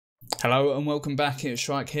Hello and welcome back, it's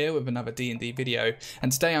Shrike here with another D&D video,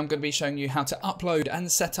 and today I'm going to be showing you how to upload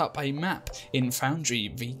and set up a map in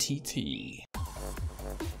Foundry VTT.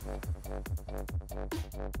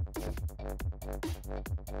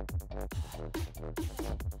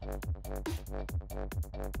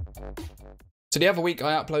 So the other week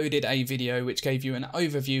I uploaded a video which gave you an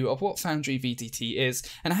overview of what Foundry VTT is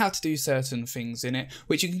and how to do certain things in it,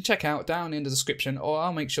 which you can check out down in the description, or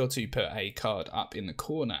I'll make sure to put a card up in the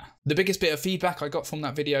corner. The biggest bit of feedback I got from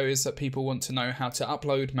that video is that people want to know how to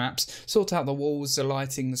upload maps, sort out the walls, the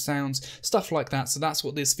lighting, the sounds, stuff like that, so that's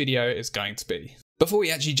what this video is going to be. Before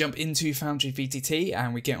we actually jump into Foundry VTT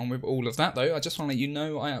and we get on with all of that though, I just want to let you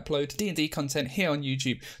know I upload D&D content here on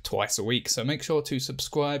YouTube twice a week, so make sure to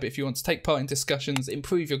subscribe if you want to take part in discussions,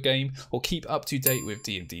 improve your game, or keep up to date with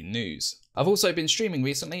D&D news. I've also been streaming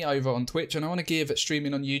recently over on Twitch, and I want to give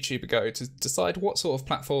streaming on YouTube a go to decide what sort of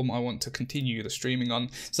platform I want to continue the streaming on,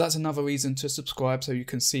 so that's another reason to subscribe so you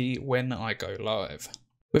can see when I go live.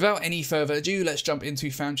 Without any further ado, let's jump into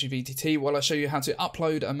Foundry VTT while I show you how to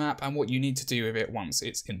upload a map and what you need to do with it once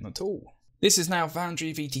it's in the tool. This is now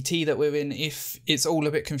Foundry VTT that we're in. If it's all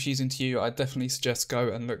a bit confusing to you, I definitely suggest go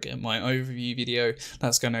and look at my overview video.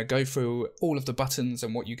 That's going to go through all of the buttons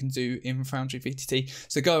and what you can do in Foundry VTT.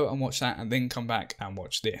 So go and watch that and then come back and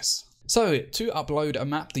watch this. So to upload a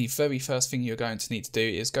map, the very first thing you're going to need to do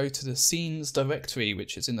is go to the scenes directory,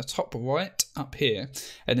 which is in the top right up here.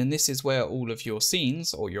 And then this is where all of your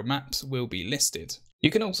scenes or your maps will be listed.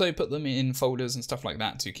 You can also put them in folders and stuff like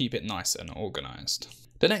that to keep it nice and organized.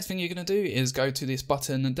 The next thing you're going to do is go to this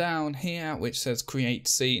button down here which says create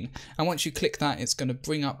scene, and once you click that it's going to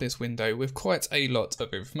bring up this window with quite a lot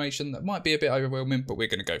of information that might be a bit overwhelming, but we're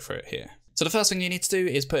going to go through it here. So the first thing you need to do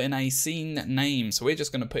is put in a scene name. So we're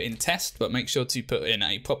just going to put in test, but make sure to put in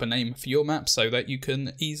a proper name for your map so that you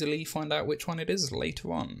can easily find out which one it is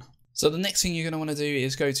later on. So the next thing you're going to want to do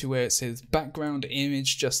is go to where it says background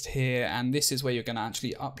image just here, and this is where you're going to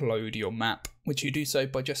actually upload your map, which you do so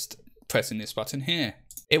by just pressing this button here.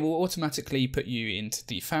 It will automatically put you into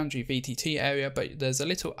the Foundry VTT area, but there's a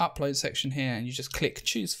little upload section here and you just click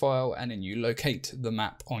choose file and then you locate the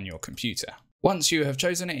map on your computer. Once you have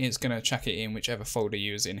chosen it, it's going to chuck it in whichever folder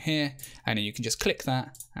you was in here, and then you can just click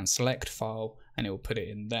that and select file and it will put it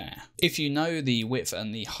in there. If you know the width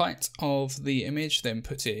and the height of the image, then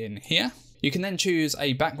put it in here. You can then choose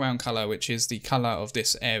a background color, which is the color of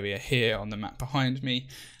this area here on the map behind me.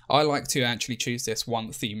 I like to actually choose this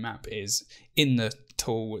once the map is in the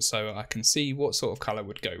tool so I can see what sort of colour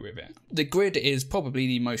would go with it. The grid is probably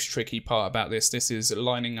the most tricky part about this. This is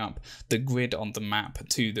lining up the grid on the map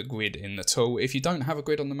to the grid in the tool. If you don't have a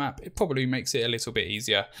grid on the map, it probably makes it a little bit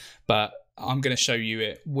easier, but I'm going to show you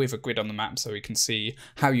it with a grid on the map so we can see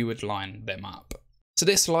how you would line them up. So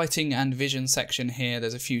this lighting and vision section here,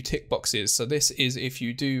 there's a few tick boxes. So this is if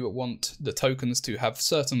you do want the tokens to have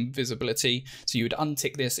certain visibility. So you would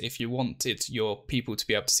untick this if you wanted your people to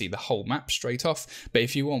be able to see the whole map straight off. But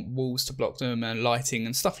if you want walls to block them and lighting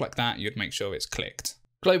and stuff like that, you'd make sure it's clicked.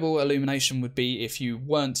 Global illumination would be if you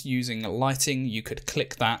weren't using lighting, you could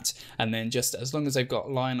click that, and then just as long as they've got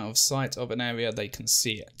line of sight of an area, they can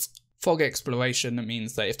see it. Fog exploration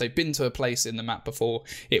means that if they've been to a place in the map before,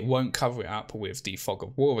 it won't cover it up with the fog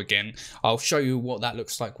of war again. I'll show you what that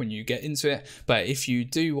looks like when you get into it, but if you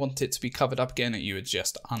do want it to be covered up again, you would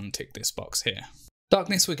just untick this box here.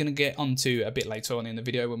 Darkness we're going to get onto a bit later on in the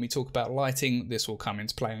video. When we talk about lighting, this will come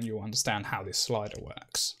into play and you'll understand how this slider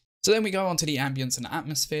works. So then we go on to the ambience and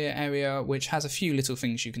atmosphere area, which has a few little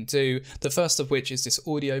things you can do. The first of which is this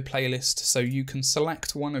audio playlist, so you can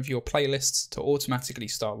select one of your playlists to automatically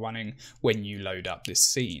start running when you load up this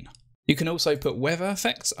scene. You can also put weather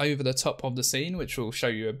effects over the top of the scene, which we'll show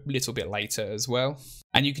you a little bit later as well.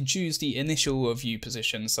 And you can choose the initial view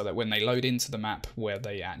position so that when they load into the map, where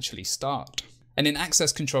they actually start. And then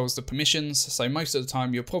access controls the permissions, so most of the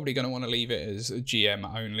time you're probably going to want to leave it as GM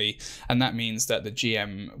only, and that means that the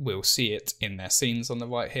GM will see it in their scenes on the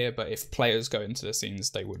right here, but if players go into the scenes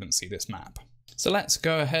they wouldn't see this map. So let's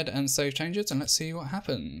go ahead and save changes and let's see what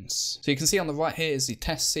happens. So you can see on the right here is the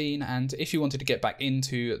test scene, and if you wanted to get back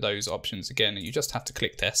into those options again, you just have to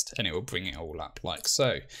click test and it will bring it all up like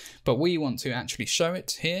so. But we want to actually show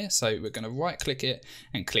it here, so we're going to right click it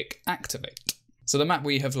and click activate. So the map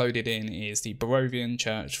we have loaded in is the Barovian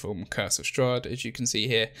Church from Curse of Strahd, as you can see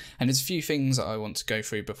here, and there's a few things that I want to go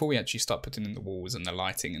through before we actually start putting in the walls and the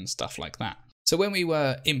lighting and stuff like that. So when we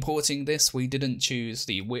were importing this, we didn't choose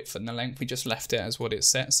the width and the length, we just left it as what it's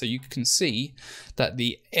set. So you can see that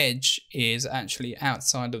the edge is actually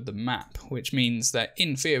outside of the map, which means that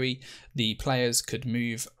in theory, the players could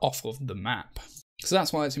move off of the map. So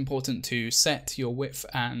that's why it's important to set your width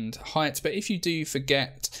and height. But if you do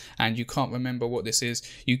forget and you can't remember what this is,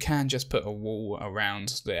 you can just put a wall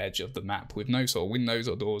around the edge of the map with no sort of windows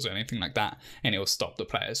or doors or anything like that, and it will stop the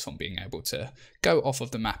players from being able to go off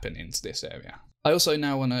of the map and into this area. I also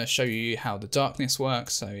now want to show you how the darkness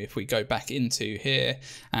works. So if we go back into here,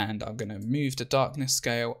 and I'm going to move the darkness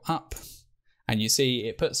scale up, and you see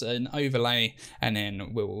it puts an overlay, and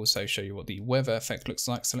then we'll also show you what the weather effect looks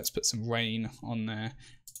like. So let's put some rain on there.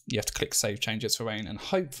 You have to click save changes for rain, and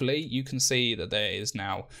hopefully you can see that there is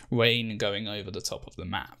now rain going over the top of the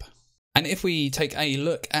map. And if we take a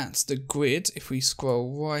look at the grid, if we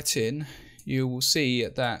scroll right in, you will see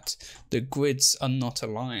that the grids are not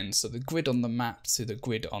aligned. So the grid on the map to the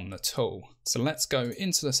grid on the tool. So let's go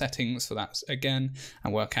into the settings for that again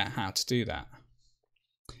and work out how to do that.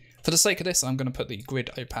 For the sake of this, I'm going to put the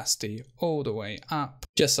grid opacity all the way up,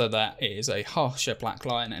 just so that it is a harsher black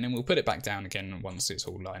line, and then we'll put it back down again once it's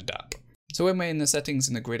all lined up. So when we're in the settings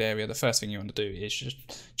in the grid area, the first thing you want to do is just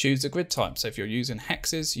choose the grid type. So if you're using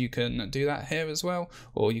hexes, you can do that here as well,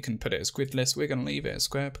 or you can put it as gridless. We're going to leave it as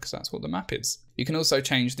square because that's what the map is. You can also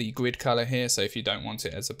change the grid color here. So if you don't want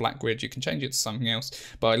it as a black grid, you can change it to something else,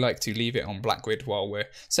 but I like to leave it on black grid while we're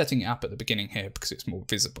setting it up at the beginning here because it's more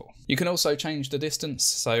visible. You can also change the distance.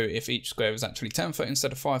 So if each square is actually 10 foot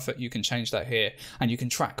instead of 5 foot, you can change that here, and you can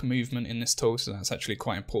track movement in this tool. So that's actually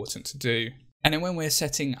quite important to do. And then when we're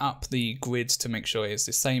setting up the grid to make sure it's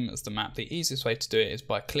the same as the map, the easiest way to do it is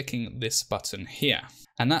by clicking this button here.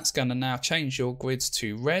 And that's going to now change your grids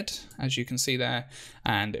to red, as you can see there,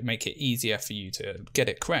 and make it easier for you to get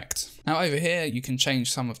it correct. Now over here, you can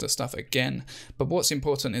change some of the stuff again, but what's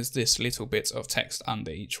important is this little bit of text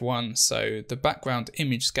under each one. So the background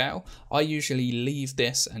image scale, I usually leave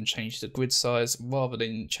this and change the grid size rather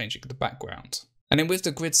than changing the background. And then with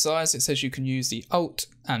the grid size, it says you can use the Alt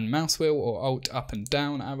and mouse wheel or Alt up and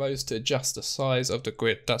down arrows to adjust the size of the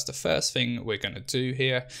grid. That's the first thing we're going to do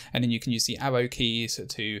here. And then you can use the arrow keys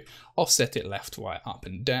to offset it left, right, up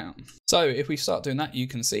and down. So if we start doing that, you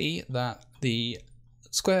can see that the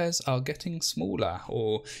squares are getting smaller,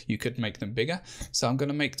 or you could make them bigger. So I'm going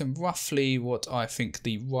to make them roughly what I think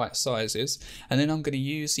the right size is. And then I'm going to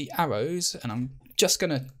use the arrows, and I'm just going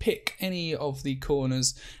to pick any of the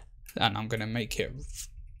corners, and I'm going to make it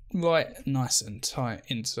right nice and tight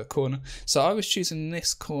into the corner. So I was choosing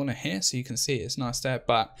this corner here, so you can see it's nice there,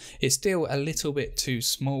 but it's still a little bit too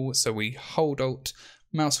small. So we hold Alt,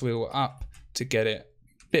 mouse wheel up to get it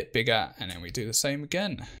a bit bigger, and then we do the same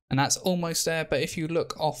again. And that's almost there, but if you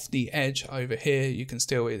look off the edge over here, you can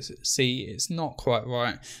still see it's not quite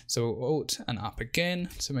right. So Alt and up again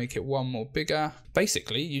to make it one more bigger.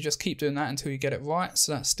 Basically, you just keep doing that until you get it right.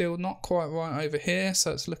 So that's still not quite right over here.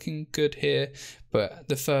 So it's looking good here, but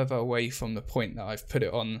the further away from the point that I've put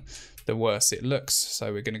it on, the worse it looks.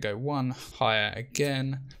 So we're going to go one higher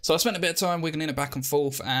again. So I spent a bit of time wiggling it back and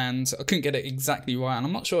forth, and I couldn't get it exactly right. And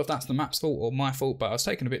I'm not sure if that's the map's fault or my fault, but I was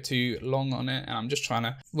taking a bit too long on it, and I'm just trying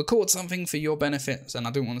to record something for your benefits, and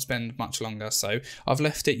I didn't want to spend much longer. So I've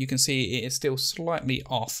left it. You can see it is still slightly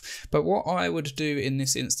off. But what I would do in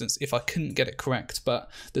this instance, if I couldn't get it correct, but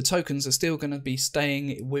the tokens are still going to be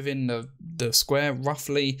staying within the square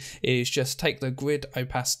roughly, is just take the grid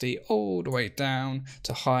opacity all the way down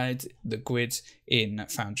to hide the grid in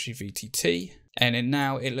Foundry VTT, and then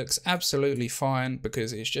now it looks absolutely fine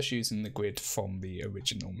because it's just using the grid from the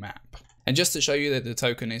original map. And just to show you that the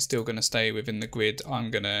token is still going to stay within the grid, I'm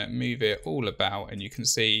going to move it all about, and you can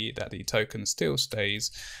see that the token still stays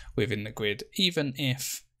within the grid even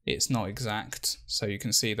if it's not exact. So you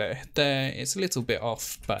can see that there it's a little bit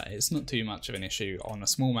off, but it's not too much of an issue on a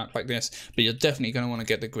small map like this, but you're definitely going to want to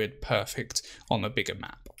get the grid perfect on a bigger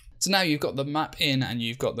map. So now you've got the map in and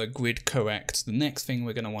you've got the grid correct, the next thing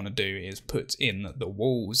we're going to want to do is put in the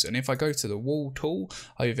walls. And if I go to the wall tool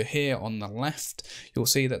over here on the left, you'll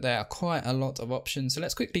see that there are quite a lot of options. So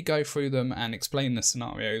let's quickly go through them and explain the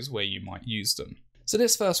scenarios where you might use them. So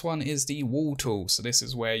this first one is the wall tool. So this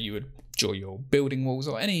is where you would draw your building walls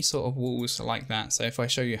or any sort of walls like that. So if I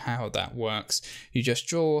show you how that works, you just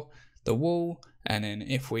draw the wall, and then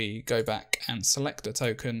if we go back and select the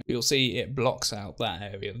token, you'll see it blocks out that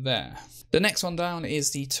area there. The next one down is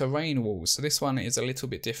the terrain wall. So this one is a little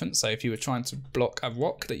bit different. So if you were trying to block a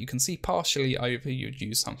rock that you can see partially over, you'd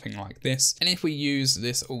use something like this. And if we use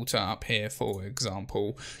this altar up here, for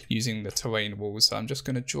example, using the terrain wall, so I'm just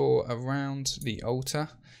going to draw around the altar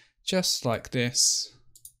just like this.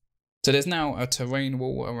 So there's now a terrain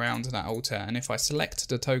wall around that altar, and if I select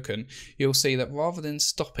the token, you'll see that rather than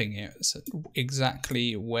stopping it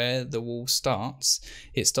exactly where the wall starts,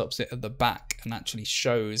 it stops it at the back and actually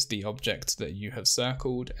shows the object that you have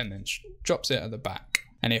circled and then drops it at the back.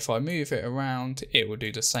 And if I move it around, it will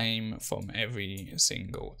do the same from every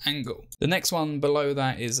single angle. The next one below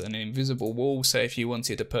that is an invisible wall. So if you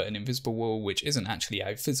wanted to put an invisible wall, which isn't actually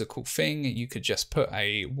a physical thing, you could just put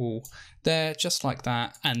a wall there just like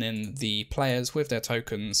that. And then the players with their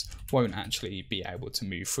tokens won't actually be able to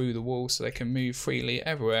move through the wall. So they can move freely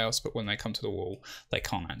everywhere else, but when they come to the wall, they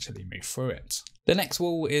can't actually move through it. The next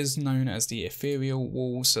wall is known as the ethereal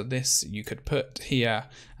wall. So this you could put here,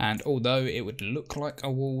 and although it would look like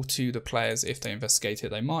a wall to the players if they investigate it,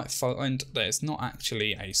 they might find that it's not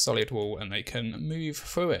actually a solid wall and they can move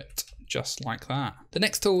through it just like that. The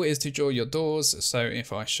next tool is to draw your doors. So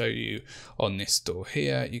if I show you on this door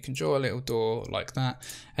here, you can draw a little door like that,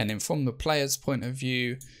 and then from the player's point of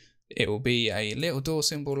view, it will be a little door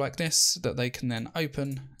symbol like this that they can then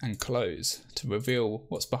open and close to reveal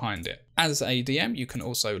what's behind it. As a DM, you can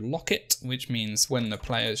also lock it, which means when the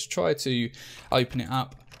players try to open it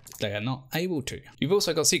up, they are not able to. You've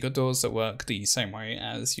also got secret doors that work the same way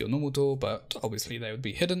as your normal door, but obviously they would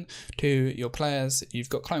be hidden to your players. You've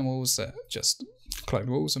got clone walls that just clone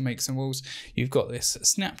walls and make some walls. You've got this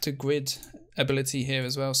snap to grid ability here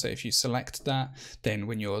as well, so if you select that, then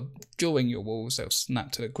when you're drawing your walls, they'll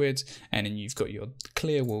snap to the grid, and then you've got your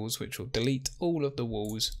clear walls, which will delete all of the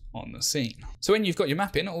walls on the scene. So when you've got your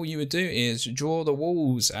map in, all you would do is draw the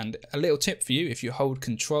walls. And a little tip for you: if you hold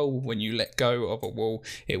control when you let go of a wall,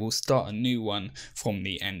 it will start a new one from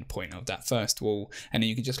the end point of that first wall, and then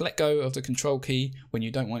you can just let go of the control key when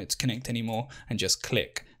you don't want it to connect anymore and just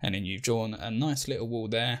click, and then you've drawn a nice little wall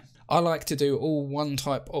there. I like to do all one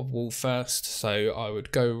type of wall first, so I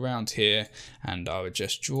would go around here and I would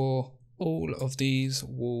just draw all of these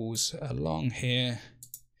walls along here,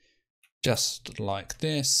 just like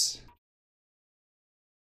this.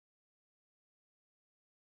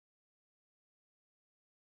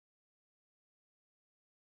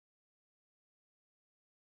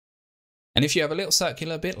 And if you have a little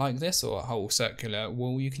circular bit like this, or a whole circular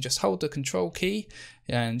wall, you can just hold the control key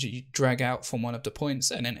and you drag out from one of the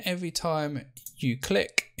points, and then every time you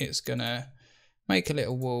click, it's gonna make a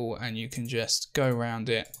little wall and you can just go around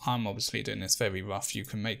it. I'm obviously doing this very rough. You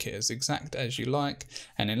can make it as exact as you like,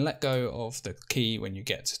 and then let go of the key when you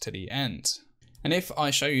get to the end. And if I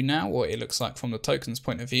show you now what it looks like from the token's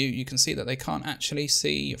point of view, you can see that they can't actually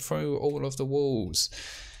see through all of the walls.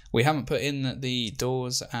 We haven't put in the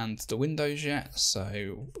doors and the windows yet,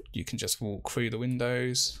 so you can just walk through the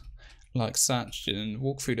windows like such and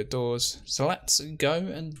walk through the doors. So let's go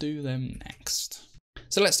and do them next.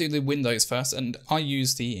 So let's do the windows first, and I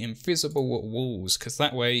use the invisible walls because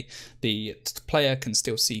that way the player can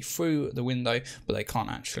still see through the window, but they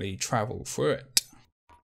can't actually travel through it.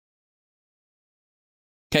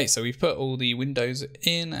 Okay, so we've put all the windows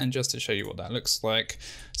in, and just to show you what that looks like,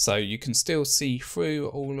 so you can still see through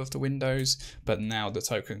all of the windows, but now the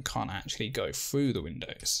token can't actually go through the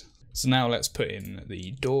windows. So now let's put in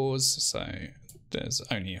the doors. So there's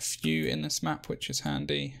only a few in this map, which is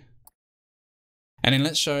handy. And then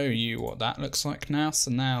let's show you what that looks like now.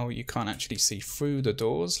 So now you can't actually see through the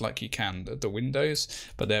doors like you can the windows,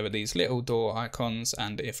 but there are these little door icons,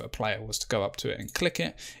 and if a player was to go up to it and click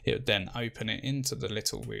it, it would then open it into the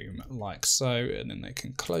little room like so, and then they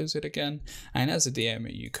can close it again. And as a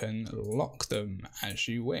DM, you can lock them as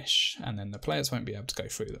you wish, and then the players won't be able to go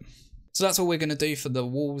through them. So that's all we're going to do for the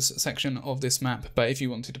walls section of this map, but if you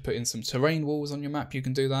wanted to put in some terrain walls on your map, you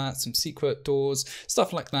can do that, some secret doors,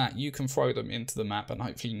 stuff like that. You can throw them into the map, and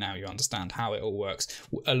hopefully now you understand how it all works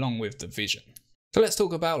along with the vision. So let's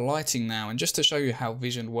talk about lighting now, and just to show you how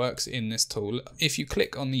vision works in this tool, if you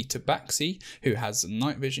click on the tabaxi, who has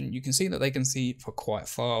night vision, you can see that they can see for quite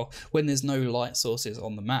far when there's no light sources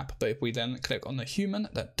on the map. But if we then click on the human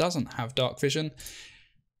that doesn't have dark vision,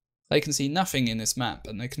 they can see nothing in this map,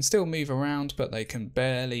 and they can still move around, but they can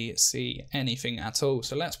barely see anything at all.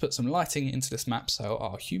 So let's put some lighting into this map so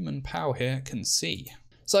our human pal here can see.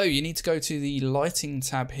 So you need to go to the lighting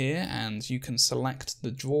tab here, and you can select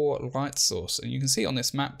the draw light source. And you can see on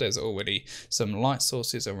this map there's already some light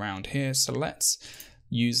sources around here, so let's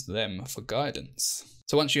use them for guidance.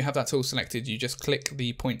 So once you have that tool selected, you just click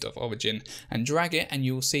the point of origin and drag it, and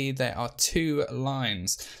you'll see there are two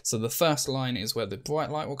lines. So the first line is where the bright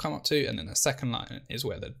light will come up to, and then the second line is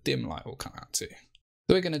where the dim light will come up to. So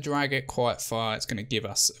we're going to drag it quite far. It's going to give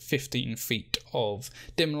us 15 feet of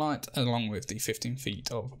dim light along with the 15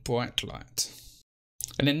 feet of bright light.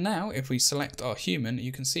 And then now if we select our human,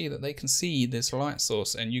 you can see that they can see this light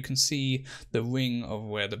source, and you can see the ring of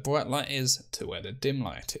where the bright light is to where the dim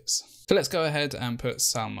light is. So let's go ahead and put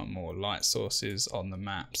some more light sources on the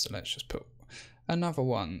map. So let's just put another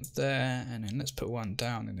one there, and then let's put one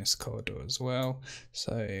down in this corridor as well,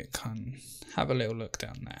 so it can have a little look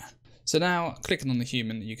down there. So now clicking on the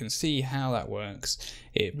human, you can see how that works.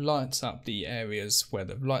 It lights up the areas where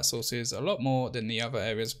the light source is a lot more than the other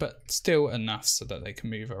areas, but still enough so that they can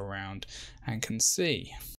move around and can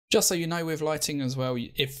see. Just so you know, with lighting as well,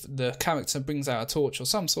 if the character brings out a torch or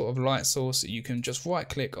some sort of light source, you can just right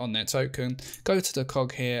click on their token, go to the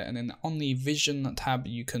cog here, and then on the vision tab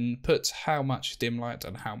you can put how much dim light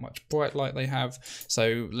and how much bright light they have.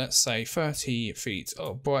 So let's say 30 feet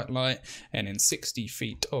of bright light and then 60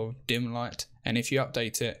 feet of dim light. And if you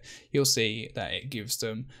update it, you'll see that it gives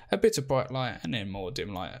them a bit of bright light and then more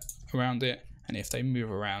dim light around it. And if they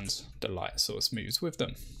move around, the light source moves with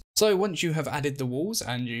them. So once you have added the walls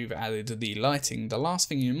and you've added the lighting, the last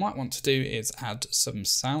thing you might want to do is add some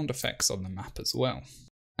sound effects on the map as well.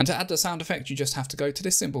 And to add the sound effect, you just have to go to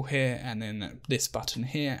this symbol here and then this button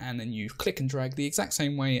here, and then you click and drag the exact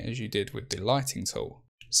same way as you did with the lighting tool.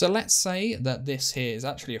 So let's say that this here is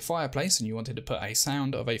actually a fireplace and you wanted to put a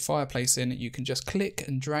sound of a fireplace in. You can just click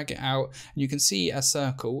and drag it out and you can see a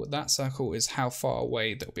circle. That circle is how far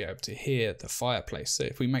away they'll be able to hear the fireplace. So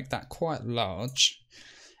if we make that quite large,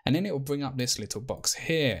 and then it will bring up this little box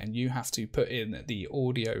here, and you have to put in the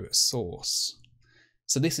audio source.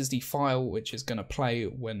 So this is the file which is going to play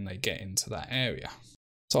when they get into that area.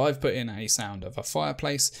 So I've put in a sound of a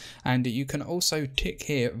fireplace, and you can also tick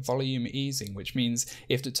here volume easing, which means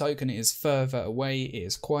if the token is further away, it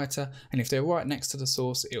is quieter, and if they're right next to the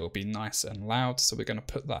source, it will be nice and loud. So we're going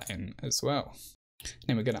to put that in as well.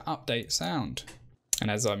 Then we're going to update sound, and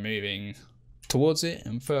as I'm moving towards it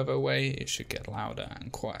and further away, it should get louder and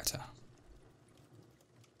quieter.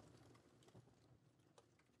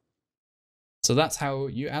 So that's how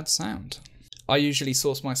you add sound. I usually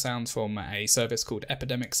source my sounds from a service called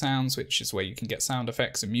Ambient Sounds, which is where you can get sound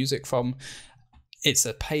effects and music from. It's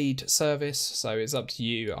a paid service, so it's up to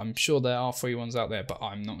you. I'm sure there are free ones out there, but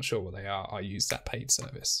I'm not sure what they are. I use that paid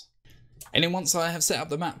service. And then once I have set up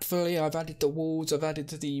the map fully, I've added the walls, I've added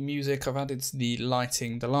the music, I've added the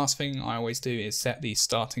lighting. The last thing I always do is set the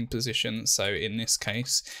starting position. So in this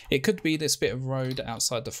case, it could be this bit of road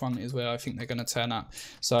outside the front is where I think they're going to turn up.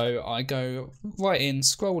 So I go right in,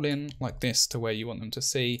 scroll in like this to where you want them to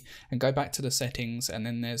see, and go back to the settings. And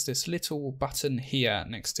then there's this little button here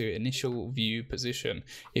next to initial view position.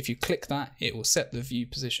 If you click that, it will set the view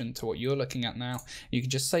position to what you're looking at now. You can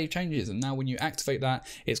just save changes, and now when you activate that,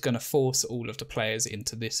 it's going to force all of the players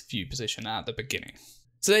into this view position at the beginning.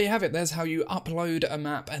 So there you have it. There's how you upload a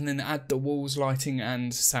map and then add the walls, lighting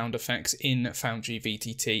and sound effects in Foundry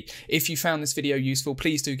VTT. If you found this video useful,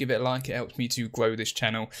 please do give it a like. It helps me to grow this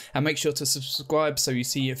channel, and make sure to subscribe so you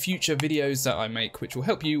see future videos that I make which will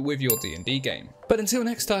help you with your D&D game. But until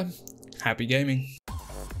next time, happy gaming.